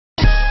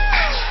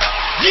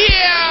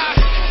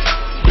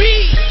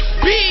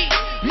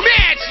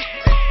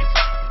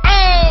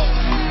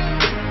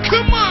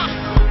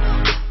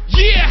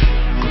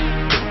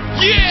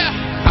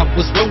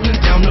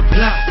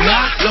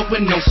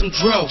some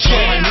dro.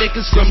 All my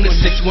niggas from the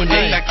 618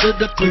 back to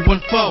the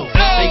 314.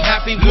 They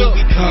happy when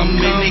we come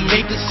in, they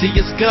hate to see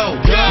us go.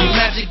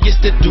 BMAGIC is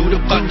the dude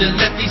about to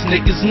let these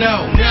niggas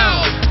know.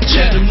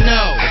 Let them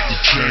know. Off the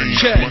chain,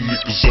 my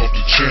niggas off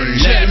the chain.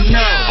 Let them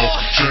know.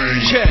 Off the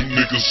chain, the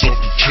niggas off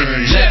the chain.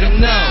 Let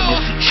them know.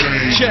 Off the chain,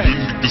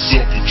 the niggas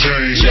off the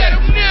chain. Let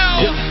them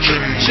know. Off the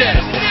chain.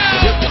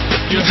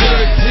 You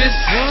heard this?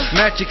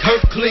 Magic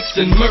hurt clicks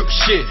and murk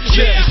shit.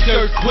 Get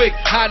skirt quick,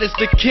 hot as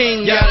the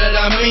king. Yeah, that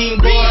I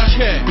mean, boy.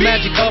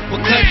 Magic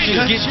uppercut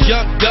you, get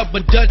jumped up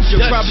and Dutch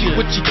you. Probably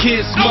with your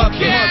kids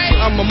smucking.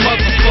 I'm a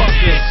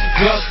motherfucker.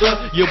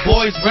 Brother, your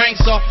boys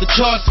ranks off the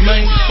charts,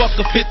 man. Fuck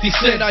a 50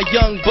 cent, I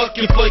young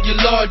bucking for your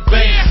Lord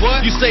bank.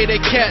 You say they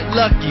cat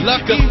lucky,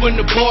 cause when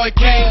the boy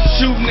came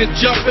shooting and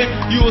jumping,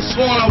 you was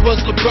sworn I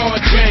was LeBron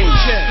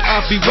James.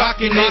 I'll be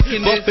rocking it,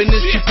 bumping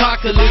this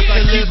apocalypse.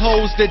 I keep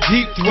hoes that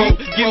deep throat,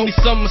 give me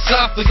some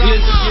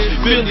esophagus.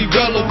 Billy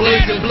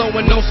rollerblades and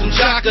blowing on some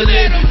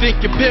chocolate.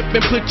 Think you're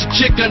pimpin', put your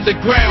chick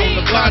underground,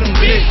 the bottom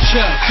bitch.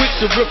 Quick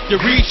to rip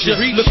your reach ya,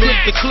 look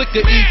the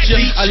clicker eat ya.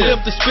 I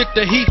live to spit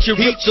the heat ya,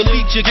 rip the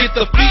leech ya, get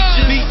the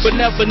feature, but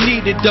never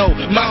need it though.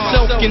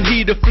 Myself can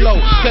heat the flow,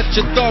 cut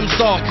your thumbs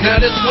off.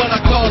 Now that's what I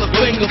call a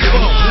finger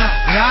flow.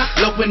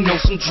 Blowing on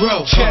some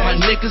dro. All my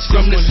niggas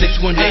from the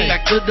 618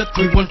 back to the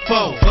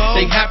 314.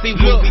 They happy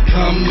when we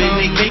come in,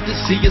 they hate to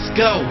see us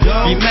go.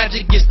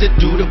 BMAGIC is the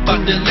dude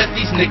about to let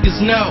these niggas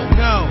know.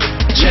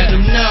 Let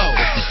them know.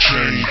 Off the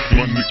chain,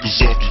 my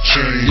niggas off the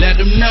chain. Let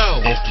them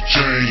know. Off the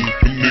chain,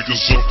 the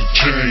niggas off the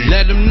chain.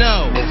 Let them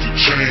know. Off the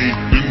chain,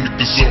 the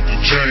niggas off the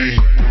chain.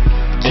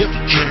 Off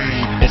the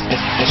chain, off the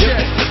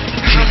chain.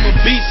 I'm a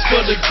beast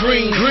for the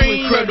green,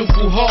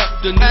 incredible heart.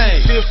 The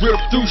new rip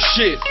through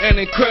shit, an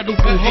incredible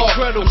heart.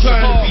 I'm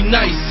trying to be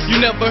nice. You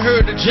never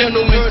heard a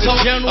gentleman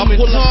talk? I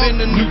pull up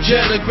in a new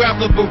Jetta, grab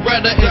the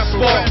Beretta and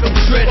spark. I'm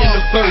shredding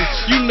the verse.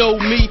 You know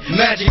me,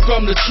 Magic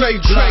from the tray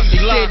block.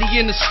 They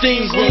steady in the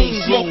steam room,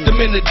 smoke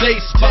them in the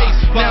day spot.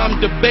 Now I'm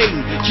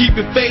debating, keep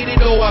it faded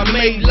or I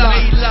may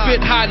lock.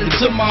 Spit hot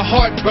until my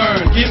heart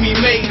burn. Give me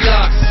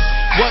Maylocks.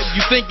 What,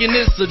 you thinking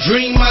it's a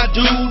dream, my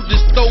dude?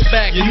 This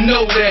throwback, you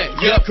know that.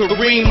 Yup,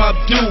 Kareem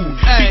Abdul.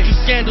 Keep your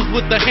scandals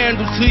with the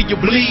handle till you're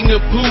bleeding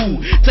the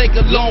poo. Take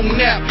a long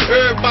nap,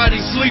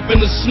 everybody sleeping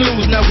the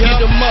snooze. Now get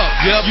them up.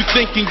 You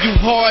thinking you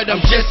hard,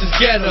 I'm just as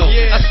ghetto.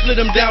 I split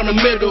them down the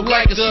middle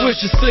like a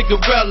Swisher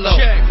cigarello.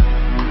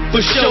 For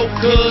sure,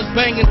 cuz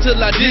bangin'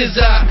 till I dizzy.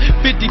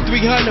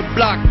 5300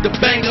 block, the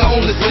banger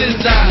on the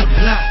scissor.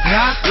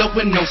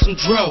 Blowin' on some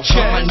dro.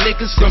 All my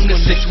niggas from the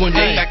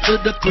 618 back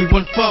to the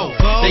 314.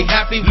 They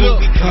happy when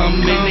we come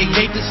in, they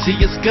hate to see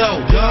us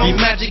go.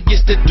 BMAGIC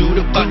is the dude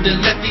about to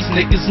let these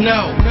niggas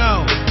know.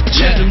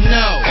 Let them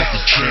know. Off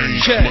the chain,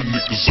 my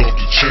niggas off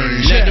the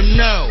chain. Let them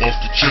know.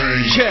 Off the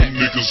chain,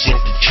 the niggas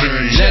off the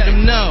chain. Let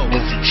them know.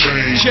 Off the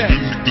chain, the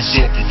niggas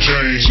off the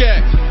chain.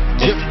 Check.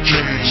 Off the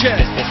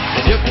chain.